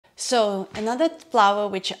So another flower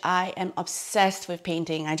which I am obsessed with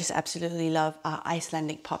painting, I just absolutely love, are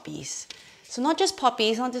Icelandic poppies. So not just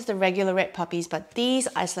poppies, not just the regular red poppies, but these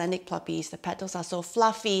Icelandic poppies, the petals are so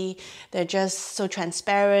fluffy, they're just so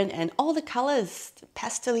transparent, and all the colors,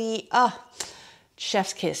 pastel-y,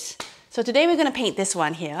 chef's kiss. So today we're gonna paint this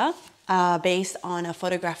one here, based on a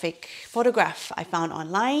photograph I found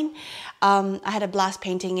online. I had a blast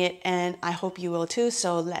painting it, and I hope you will too,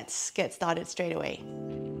 so let's get started straight away.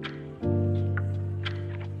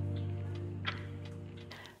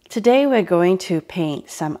 Today we're going to paint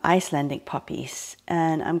some Icelandic poppies,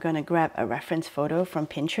 and I'm going to grab a reference photo from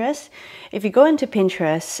Pinterest. If you go into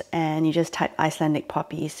Pinterest and you just type Icelandic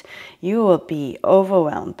poppies, you will be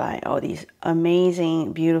overwhelmed by all these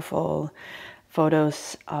amazing, beautiful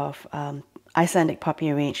photos of Icelandic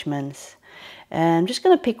poppy arrangements. And I'm just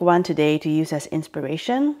going to pick one today to use as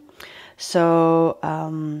inspiration. So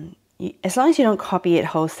as long as you don't copy it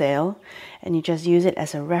wholesale and you just use it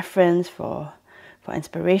as a reference for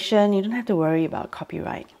inspiration, you don't have to worry about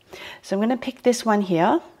copyright. So I'm going to pick this one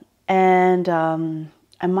here, and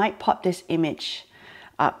I might pop this image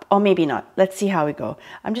up, or maybe not. Let's see how we go.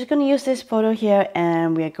 I'm just going to use this photo here,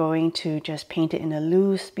 and we're going to just paint it in a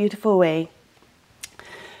loose, beautiful way.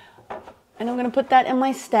 And I'm going to put that in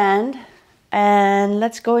my stand, and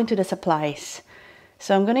let's go into the supplies.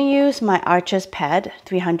 So I'm going to use my Arches pad,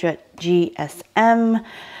 300 GSM,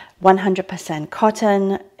 100%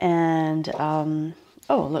 cotton, and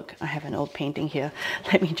oh look, I have an old painting here.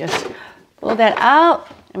 Let me just pull that out,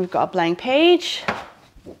 and we've got a blank page.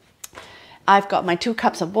 I've got my 2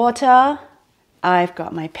 cups of water, I've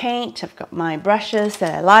got my paint, I've got my brushes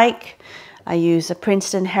that I like. I use a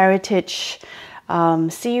Princeton Heritage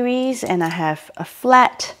series, and I have a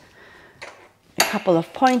flat, a couple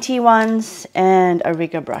of pointy ones, and a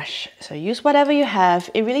rigger brush. So use whatever you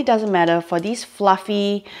have. It really doesn't matter. For these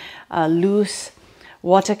fluffy, loose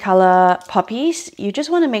watercolor poppies, you just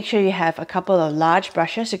want to make sure you have a couple of large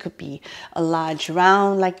brushes. It could be a large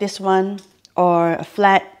round like this one, or a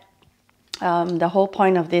flat. The whole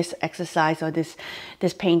point of this exercise, or this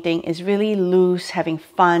painting, is really loose, having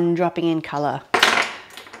fun, dropping in color.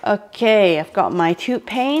 Okay, I've got my tube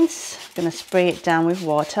paints. I'm gonna spray it down with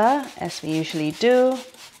water, as we usually do,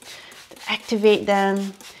 to activate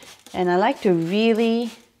them. And I like to really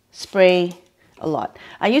spray a lot.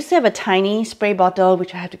 I used to have a tiny spray bottle,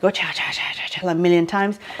 which I have to go a million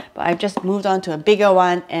times, but I've just moved on to a bigger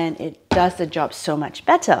one, and it does the job so much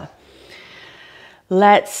better.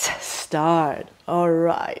 Let's start. All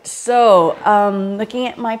right, so looking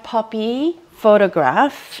at my poppy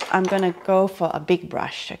photograph, I'm gonna go for a big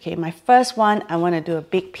brush. Okay, my first one, I want to do a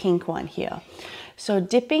big pink one here. So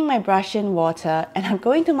dipping my brush in water, and I'm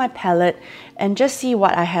going to my palette and just see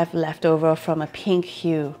what I have left over from a pink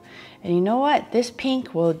hue. And you know what? This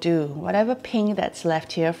pink will do. Whatever pink that's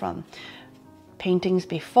left here from paintings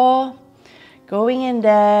before, going in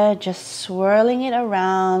there, just swirling it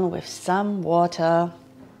around with some water.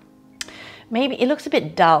 Maybe it looks a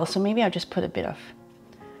bit dull, so maybe I'll just put a bit of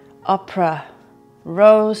opera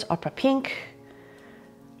rose, opera pink.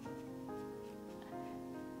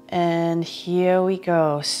 And here we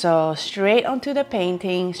go. So straight onto the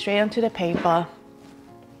painting, straight onto the paper.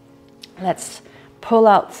 Let's pull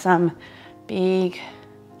out some big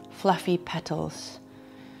fluffy petals.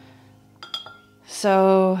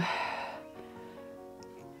 So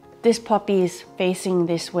this poppy is facing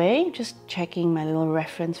this way, just checking my little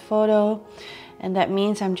reference photo. And that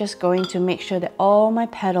means I'm just going to make sure that all my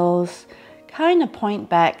petals kind of point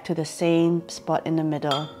back to the same spot in the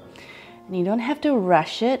middle. And you don't have to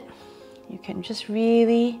rush it. You can just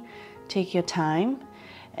really take your time.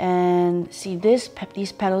 And see these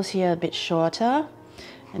petals here are a bit shorter,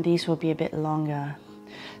 and these will be a bit longer.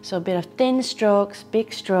 So a bit of thin strokes,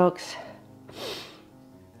 big strokes.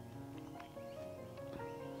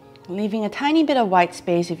 Leaving a tiny bit of white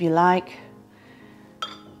space if you like.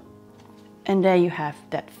 And there you have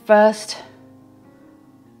that first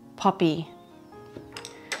poppy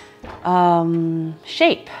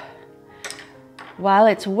shape. While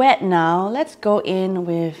it's wet now, let's go in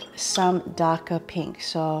with some darker pink.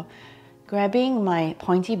 So grabbing my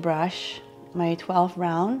pointy brush, my 12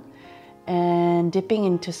 round, and dipping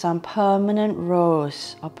into some permanent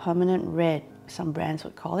rose or permanent red, some brands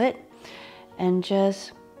would call it, and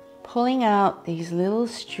just pulling out these little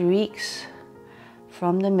streaks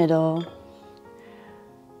from the middle.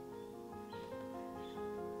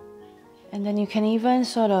 And then you can even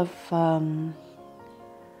sort of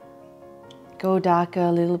go darker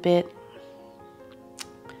a little bit.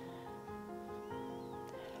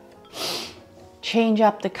 Change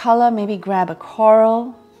up the color, maybe grab a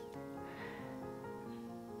coral.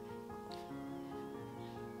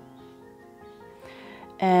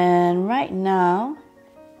 And right now,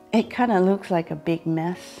 it kind of looks like a big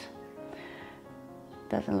mess.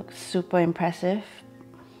 Doesn't look super impressive.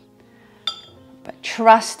 But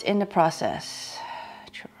trust in the process.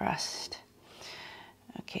 Trust.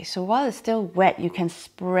 Okay, so while it's still wet, you can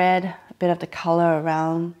spread a bit of the color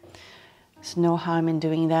around. There's no harm in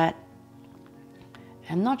doing that.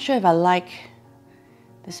 I'm not sure if I like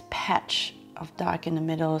this patch of dark in the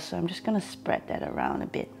middle, so I'm just gonna spread that around a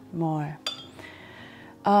bit more.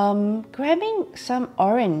 Grabbing some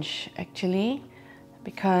orange actually,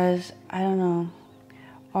 because I don't know,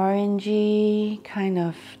 orangey kind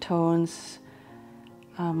of tones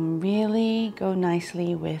really go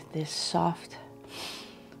nicely with this soft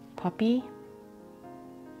poppy.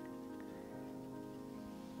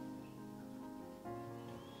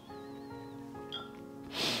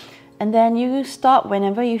 And then you stop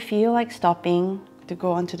whenever you feel like stopping to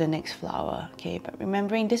go on to the next flower, okay? But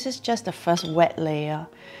remembering this is just the first wet layer,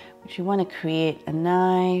 which you want to create a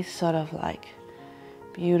nice sort of like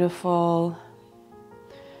beautiful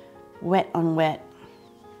wet on wet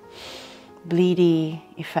bleedy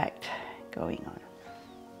effect going on.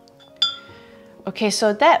 Okay,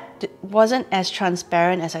 so that wasn't as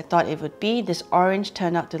transparent as I thought it would be. This orange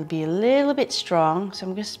turned out to be a little bit strong, so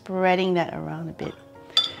I'm just spreading that around a bit.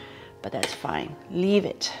 But that's fine, leave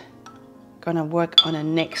it. Gonna work on the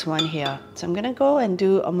next one here. So I'm gonna go and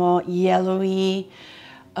do a more yellowy,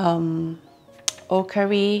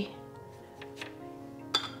 ochre-y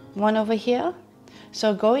one over here.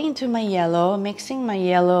 So going into my yellow, mixing my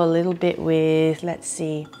yellow a little bit with, let's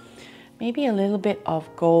see, maybe a little bit of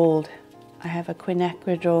gold. I have a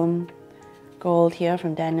quinacridone gold here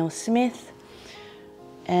from Daniel Smith.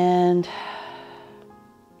 And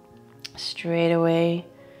straight away,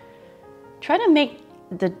 try to make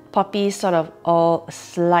the poppies sort of all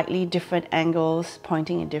slightly different angles,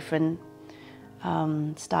 pointing at different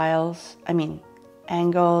styles. I mean,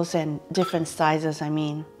 angles and different sizes, I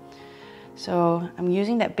mean. So I'm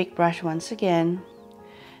using that big brush once again.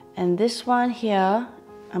 And this one here,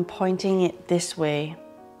 I'm pointing it this way.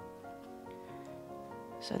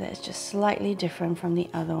 So that's just slightly different from the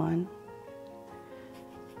other one.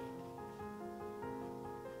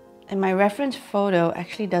 And my reference photo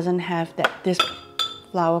actually doesn't have this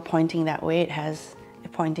flower pointing that way. It has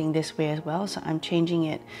it pointing this way as well. So I'm changing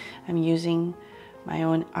it. I'm using my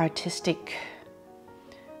own artistic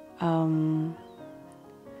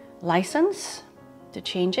license to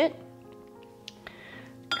change it.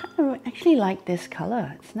 I kind of actually like this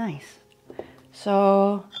color. It's nice.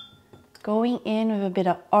 So going in with a bit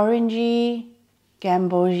of orangey,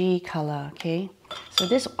 gambogy color, okay? So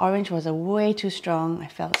this orange was way too strong, I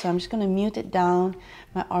felt. So I'm just going to mute it down,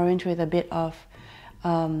 my orange, with a bit of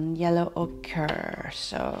yellow ochre.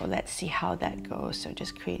 So let's see how that goes. So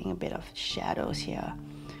just creating a bit of shadows here.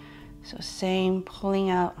 So same,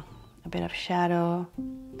 pulling out a bit of shadow.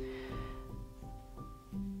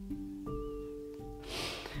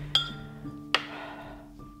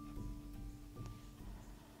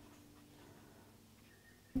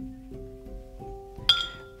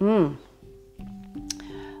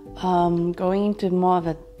 Going into more of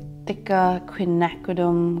a thicker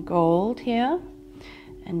quinacridone gold here,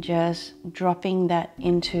 and just dropping that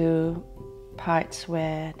into parts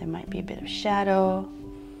where there might be a bit of shadow,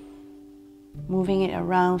 moving it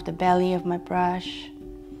around with the belly of my brush,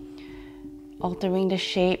 altering the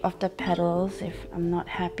shape of the petals if I'm not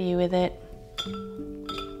happy with it.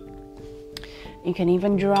 You can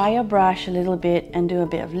even dry your brush a little bit and do a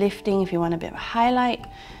bit of lifting if you want a bit of a highlight.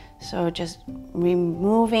 So just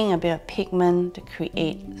removing a bit of pigment to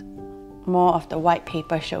create more of the white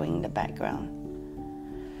paper showing in the background.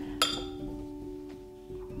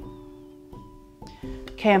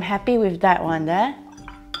 Okay, I'm happy with that one there.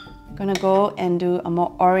 I'm gonna go and do a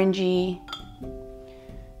more orangey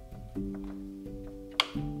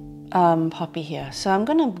poppy here. So I'm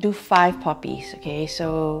gonna do 5 poppies, okay?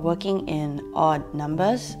 So working in odd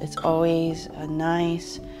numbers, it's always a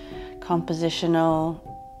nice compositional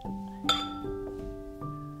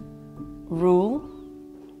rule.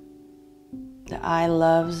 The eye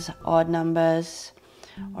loves odd numbers,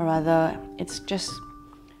 or rather, it's just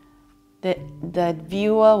that the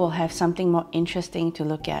viewer will have something more interesting to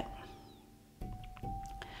look at.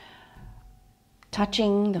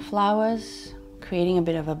 Touching the flowers, creating a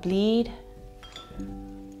bit of a bleed,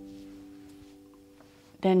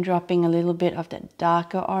 then dropping a little bit of that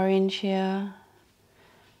darker orange here.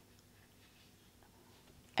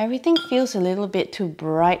 Everything feels a little bit too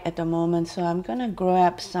bright at the moment, so I'm gonna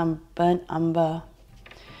grab some burnt umber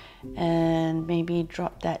and maybe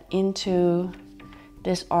drop that into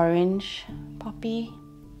this orange poppy.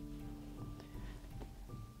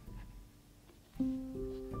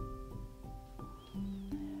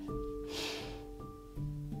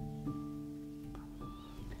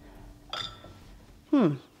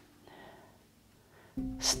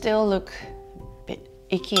 still look a bit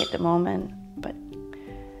icky at the moment, but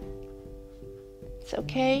it's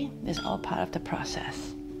okay. It's all part of the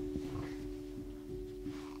process.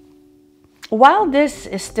 While this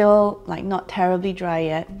is still like not terribly dry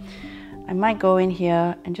yet, I might go in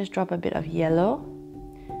here and just drop a bit of yellow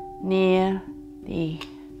near the,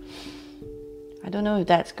 I don't know if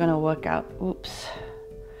that's gonna work out. Oops,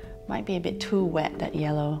 might be a bit too wet, that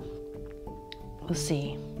yellow. We'll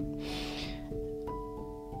see.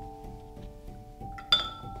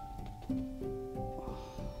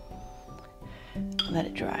 Let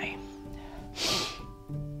it dry.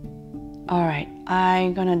 All right,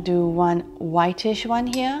 I'm gonna do one whitish one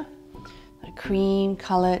here, a cream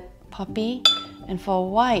colored poppy. And for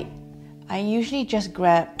white, I usually just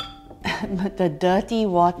grab the dirty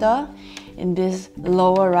water in this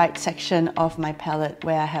lower right section of my palette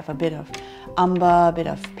where I have a bit of umber, a bit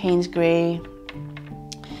of Payne's Grey,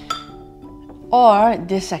 or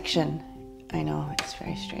this section. I know, it's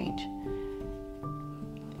very strange.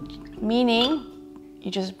 Meaning,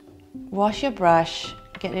 you just wash your brush,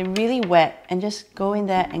 get it really wet, and just go in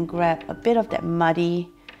there and grab a bit of that muddy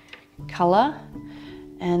color,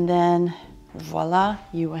 and then voila,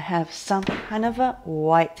 you will have some kind of a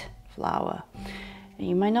white flower. And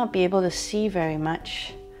you might not be able to see very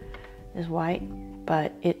much this white,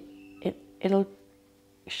 but it'll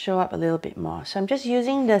show up a little bit more. So I'm just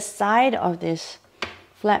using the side of this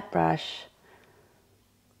flat brush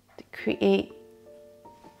to create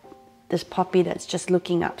this poppy that's just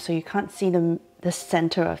looking up, so you can't see the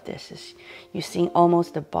center of this. You're seeing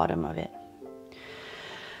almost the bottom of it.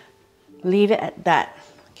 Leave it at that,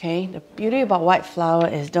 okay? The beauty about white flower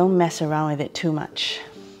is don't mess around with it too much.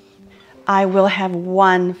 I will have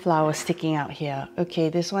one flower sticking out here. Okay,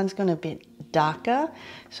 this one's gonna be a bit darker,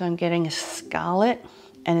 so I'm getting a scarlet,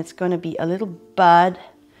 and it's gonna be a little bud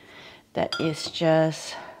that is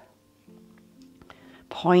just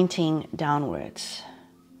pointing downwards.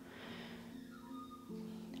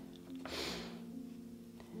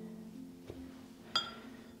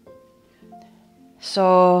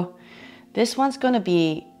 So this one's going to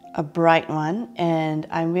be a bright one, and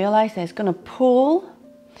I realized that it's going to pull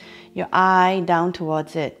your eye down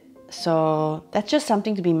towards it. So that's just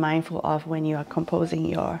something to be mindful of when you are composing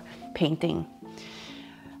your painting.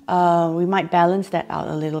 We might balance that out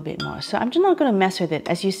a little bit more. So I'm just not going to mess with it.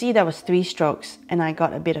 As you see, there was 3 strokes, and I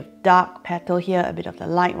got a bit of dark petal here, a bit of the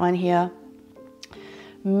light one here.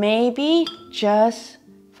 Maybe just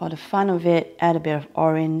for the fun of it, add a bit of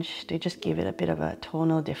orange to just give it a bit of a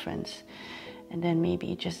tonal difference. And then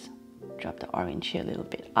maybe just drop the orange here a little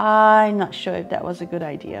bit. I'm not sure if that was a good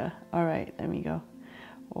idea. All right, there we go.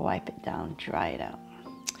 Wipe it down, dry it out.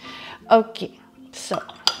 Okay, so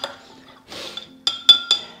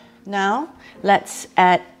now let's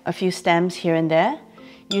add a few stems here and there.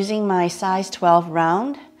 Using my size 12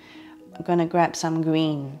 round, I'm gonna grab some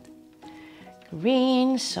green.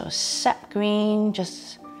 So sap green,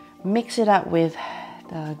 just mix it up with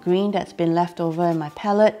the green that's been left over in my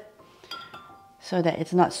palette so that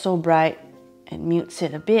it's not so bright. It mutes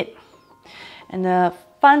it a bit. And the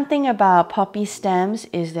fun thing about poppy stems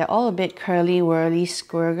is they're all a bit curly, whirly,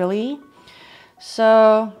 squirgly.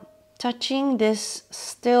 So touching this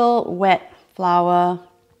still wet flower,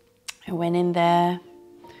 I went in there.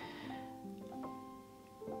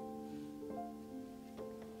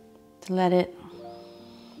 To let it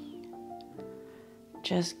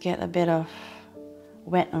just get a bit of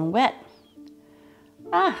wet on wet.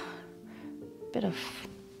 Bit of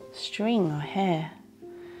string or hair.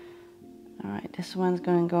 All right, this one's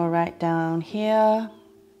going to go right down here.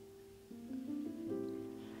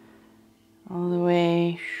 All the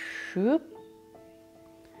way, shoop.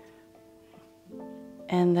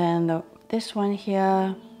 And then this one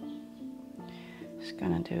here, just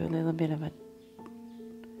going to do a little bit of a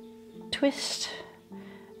twist,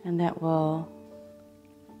 and that will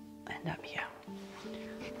end up here.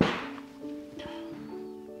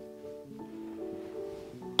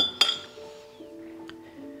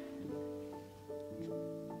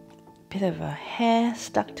 Bit of a hair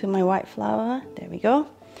stuck to my white flower. There we go.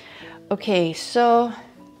 Okay, so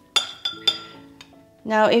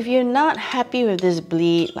now if you're not happy with this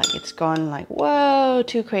bleed, like it's gone like, whoa,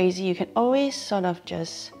 too crazy, you can always sort of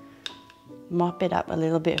just mop it up a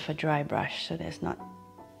little bit with a dry brush so that it's not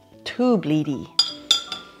too bleedy.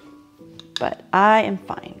 But I am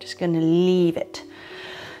fine, just gonna leave it.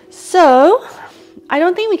 So I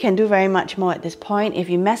don't think we can do very much more at this point. If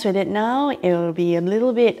you mess with it now, it will be a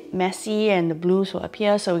little bit messy and the blues will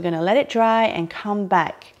appear. So we're gonna let it dry and come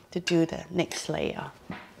back to do the next layer.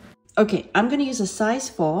 Okay, I'm gonna use a size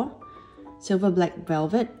 4 silver black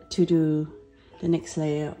velvet to do the next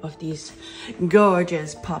layer of these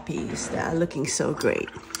gorgeous poppies that are looking so great.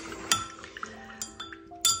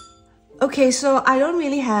 Okay, so I don't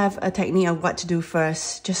really have a technique of what to do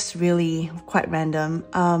first, just really quite random.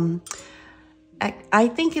 I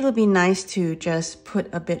think it'll be nice to just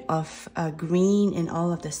put a bit of green in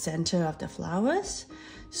all of the center of the flowers.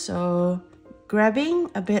 So grabbing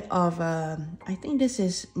a bit of, I think this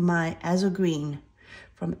is my Azure Green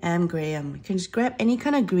from M. Graham. You can just grab any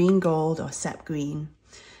kind of green gold or sap green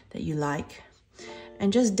that you like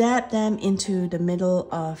and just dab them into the middle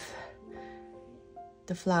of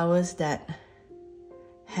the flowers that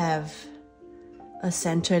have a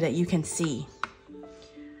center that you can see.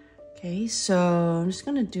 Okay, so I'm just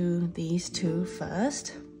gonna do these two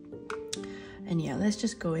first. And yeah, let's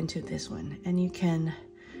just go into this one. And you can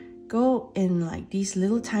go in like these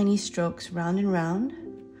little tiny strokes round and round.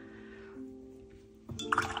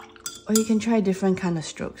 Or you can try different kind of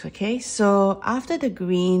strokes, okay? So after the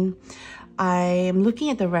green, I am looking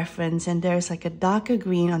at the reference and there's like a darker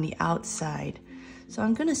green on the outside. So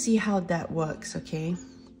I'm gonna see how that works, okay?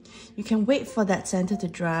 You can wait for that center to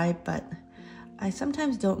dry, but I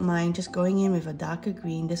sometimes don't mind just going in with a darker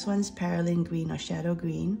green. This one's Parylene Green or Shadow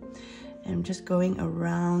Green. And I'm just going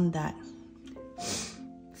around that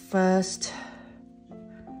first.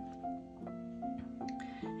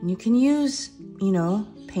 And you can use, you know,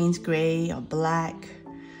 Payne's Gray or black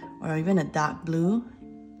or even a dark blue.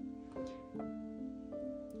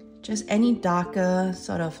 Just any darker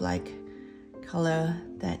sort of like color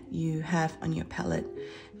that you have on your palette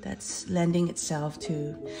that's lending itself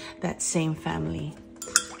to that same family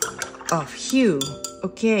of hue.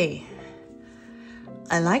 Okay,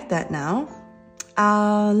 I like that now.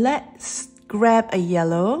 Let's grab a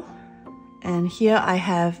yellow, and here I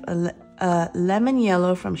have a lemon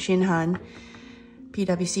yellow from Shinhan,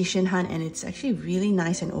 PWC Shinhan, and it's actually really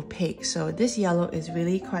nice and opaque. So this yellow is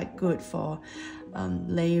really quite good for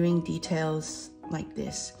layering details like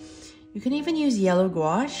this. You can even use yellow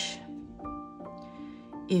gouache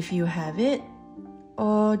if you have it,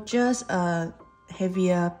 or just a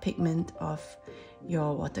heavier pigment of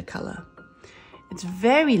your watercolor. It's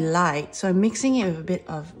very light, so I'm mixing it with a bit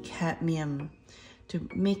of cadmium to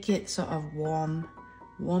make it sort of warm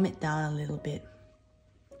it down a little bit.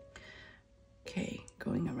 Okay,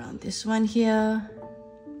 going around this one here,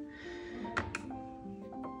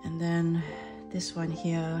 and then this one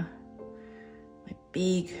here, my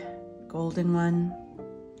big golden one.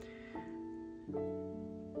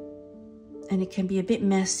 And it can be a bit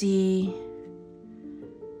messy.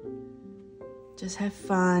 Just have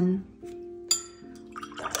fun.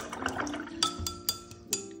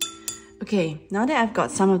 Okay, now that I've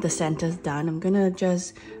got some of the centers done, I'm gonna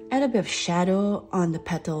just add a bit of shadow on the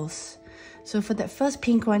petals. So for that first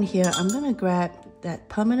pink one here, I'm gonna grab that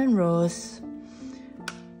permanent rose,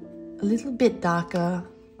 a little bit darker,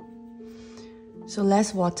 so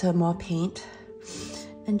less water, more paint,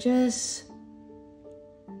 and just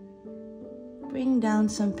bring down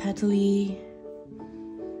some petally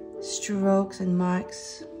strokes and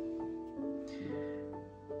marks.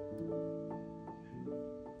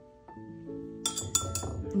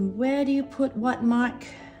 And where do you put what mark?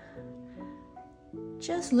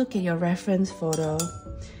 Just look at your reference photo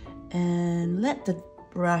and let the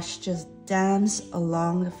brush just dance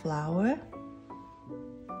along the flower.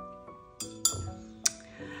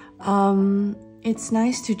 It's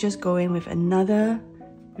nice to just go in with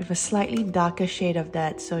a slightly darker shade of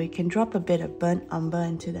that, so you can drop a bit of burnt umber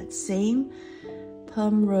into that same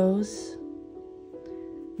plum rose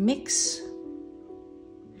mix,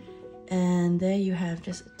 and there you have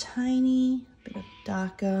just a tiny bit of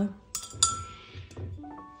darker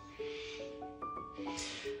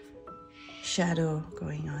shadow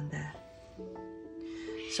going on there.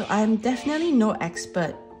 So I'm definitely no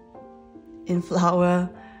expert in flower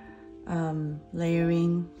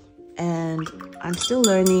layering, and I'm still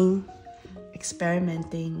learning,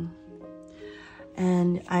 experimenting,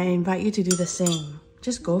 and I invite you to do the same.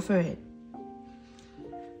 Just go for it.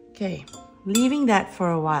 Okay, leaving that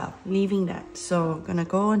for a while, so I'm gonna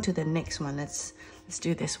go on to the next one. Let's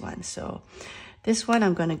do this one. So this one,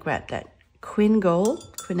 I'm gonna grab that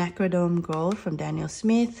quinacridone gold from Daniel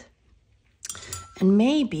Smith, and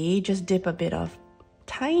maybe just dip a bit of,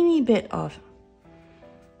 tiny bit of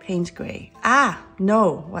Payne's Gray.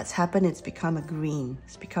 No, what's happened, it's become a green.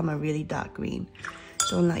 It's become a really dark green.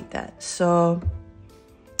 Don't like that. So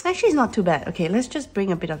actually it's not too bad. Okay, let's just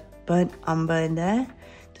bring a bit of burnt umber in there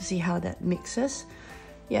to see how that mixes.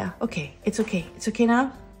 Yeah, okay, it's okay. It's okay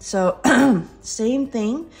now. So same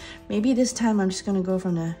thing. Maybe this time I'm just gonna go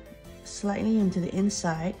from the slightly into the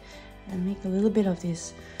inside and make a little bit of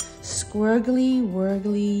this squirgly,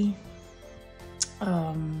 wurgly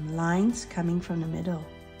lines coming from the middle.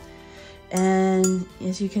 And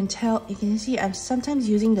as you can tell, you can see I'm sometimes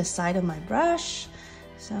using the side of my brush,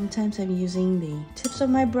 sometimes I'm using the tips of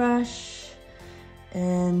my brush,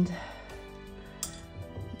 and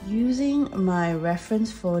using my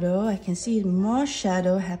reference photo. I can see more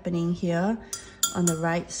shadow happening here on the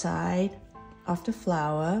right side of the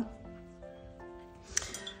flower,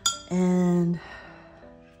 and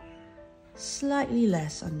slightly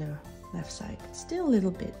less on the left side, but still a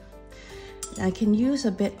little bit. I can use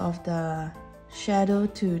a bit of the shadow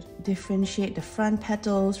to differentiate the front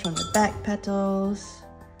petals from the back petals.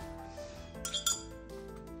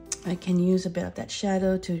 I can use a bit of that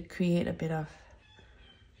shadow to create a bit of,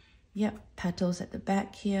 yep, petals at the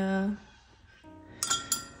back here.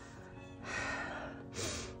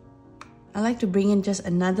 I like to bring in just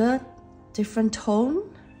another different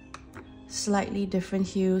tone, slightly different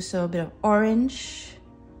hue, so a bit of orange,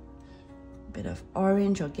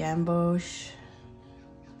 or gamboge.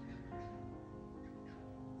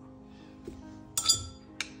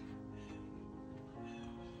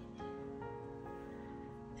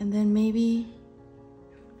 And then maybe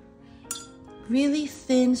really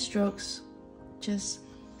thin strokes, just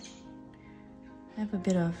have a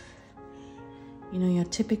bit of, you know, your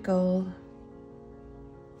typical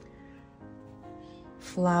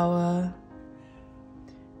flower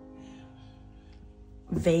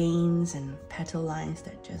veins and petal lines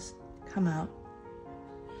that just come out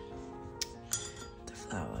the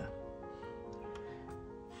flower.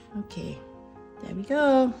 Okay, there we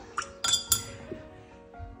go.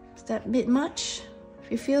 Is that a bit much?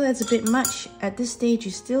 If you feel that's a bit much, at this stage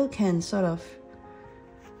you still can sort of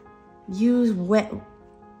use wet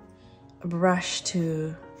brush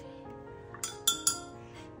to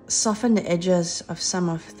soften the edges of some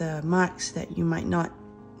of the marks that you might not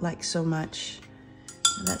like so much.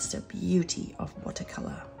 And that's the beauty of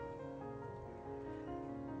watercolor.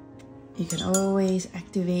 You can always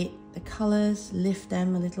activate the colors, lift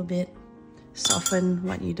them a little bit, soften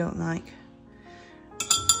what you don't like.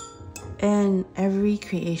 And every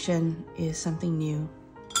creation is something new.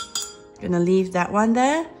 Gonna leave that one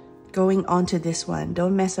there, going on to this one.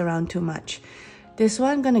 Don't mess around too much. This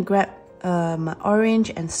one, I'm gonna grab my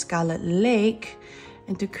orange and Scarlet Lake,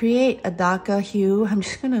 and to create a darker hue, I'm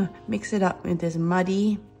just gonna mix it up with this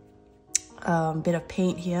muddy bit of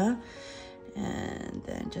paint here, and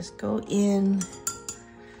then just go in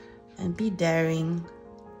and be daring.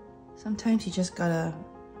 Sometimes you just gotta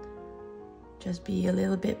just be a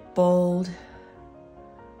little bit bold.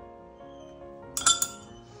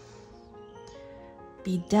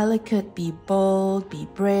 Be delicate, be bold, be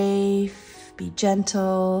brave, be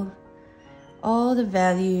gentle. All the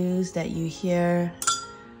values that you hear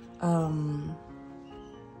and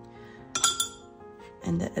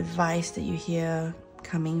the advice that you hear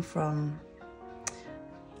coming from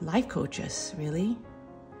life coaches, really.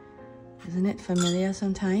 Isn't it familiar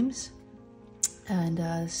sometimes?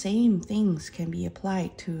 And same things can be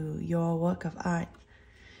applied to your work of art,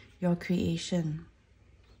 your creation.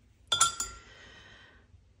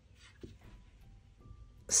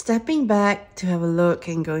 Stepping back to have a look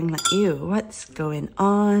and going like, ew, what's going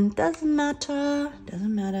on? Doesn't matter,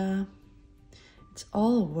 doesn't matter. It's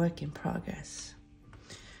all a work in progress.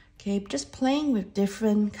 Okay, just playing with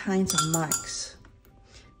different kinds of marks.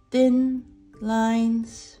 Thin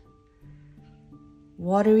lines,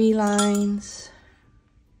 watery lines.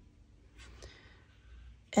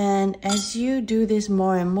 And as you do this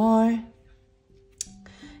more and more,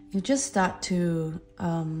 you just start to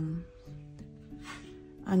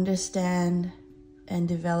understand and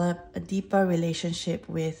develop a deeper relationship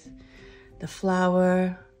with the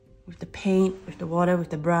flower, with the paint, with the water,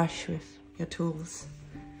 with the brush, with your tools.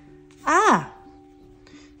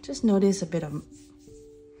 Just notice a bit of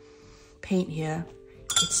paint here.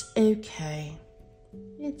 It's okay.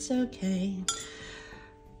 It's okay.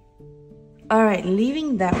 All right,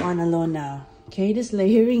 leaving that one alone now. Okay, this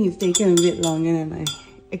layering is taking a bit longer than I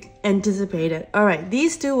anticipated. All right,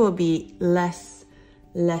 these two will be less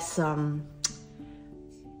kind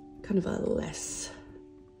of a less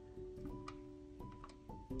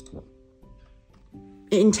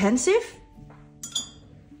intensive,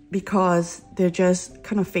 because they're just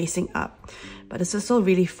kind of facing up, but it's also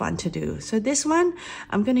really fun to do. So this one,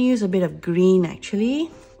 I'm going to use a bit of green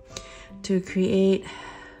actually to create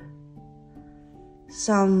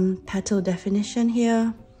some petal definition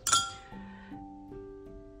here.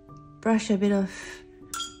 Brush a bit of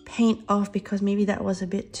paint off because maybe that was a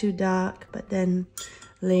bit too dark, but then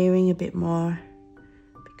layering a bit more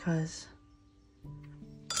because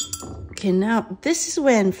Okay, now this is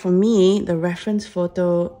when, for me, the reference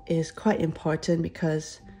photo is quite important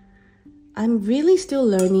because I'm really still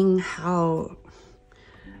learning how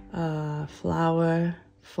flower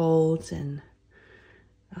folds and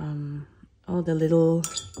all the little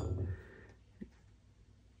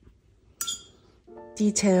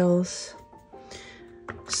details.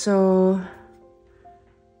 So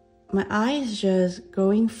my eye is just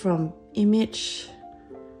going from image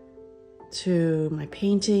to my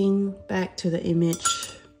painting, back to the image,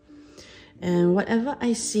 and whatever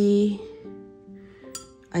I see,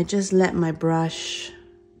 I just let my brush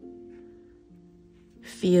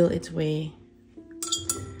feel its way.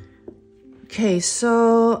 Okay,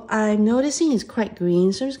 so I'm noticing it's quite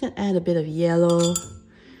green, so I'm just gonna add a bit of yellow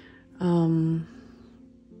to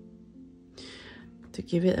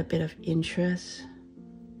give it a bit of interest.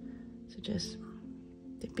 So just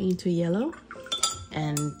dipping into yellow.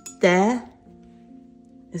 And there.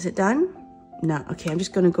 Is it done? No. Okay, I'm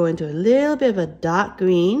just going to go into a little bit of a dark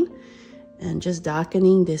green and just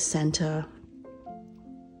darkening this center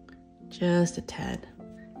just a tad.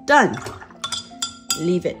 Done.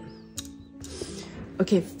 Leave it.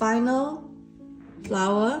 Okay, final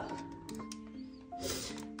flower.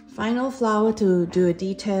 Final flower to do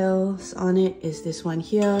details on it is this one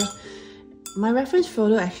here. My reference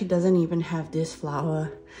photo actually doesn't even have this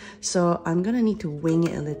flower, so I'm gonna need to wing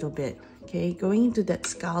it a little bit. Okay, going into that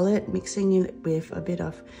scarlet, mixing it with a bit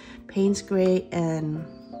of Payne's Grey and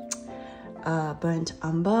burnt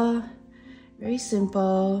umber. Very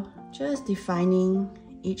simple, just defining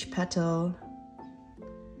each petal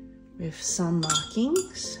with some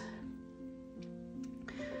markings.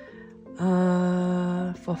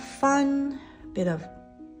 For fun, a bit of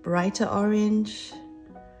brighter orange.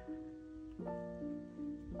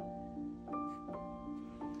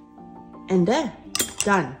 And there,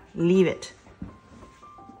 done. Leave it.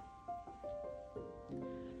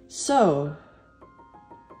 So,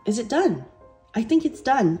 is it done? I think it's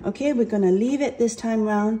done. Okay, we're gonna leave it this time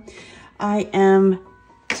round.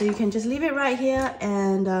 So you can just leave it right here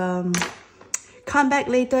and come back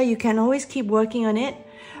later. You can always keep working on it.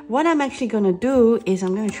 What I'm actually gonna do is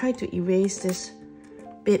I'm gonna try to erase this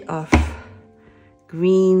bit of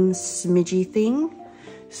green smidgy thing.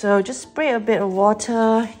 So just spray a bit of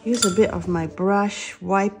water, use a bit of my brush,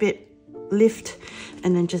 wipe it, lift,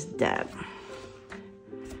 and then just dab.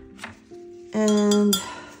 And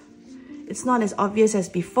it's not as obvious as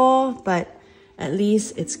before, but at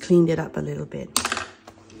least it's cleaned it up a little bit.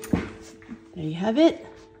 There you have it,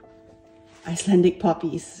 Icelandic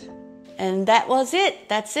Poppies. And that was it.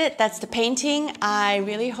 That's it. That's the painting. I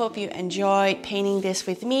really hope you enjoyed painting this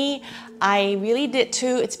with me. I really did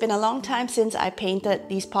too. It's been a long time since I painted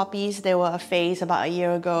these poppies. They were a phase about a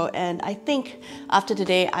year ago, and I think after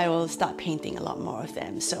today I will start painting a lot more of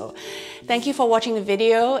them. So thank you for watching the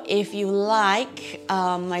video. If you like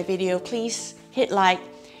my video, please hit like,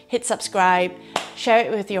 hit subscribe, share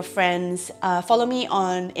it with your friends. Follow me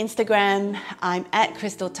on Instagram. I'm at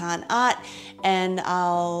Crystal Tan Art, and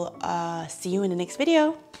I'll see you in the next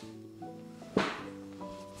video.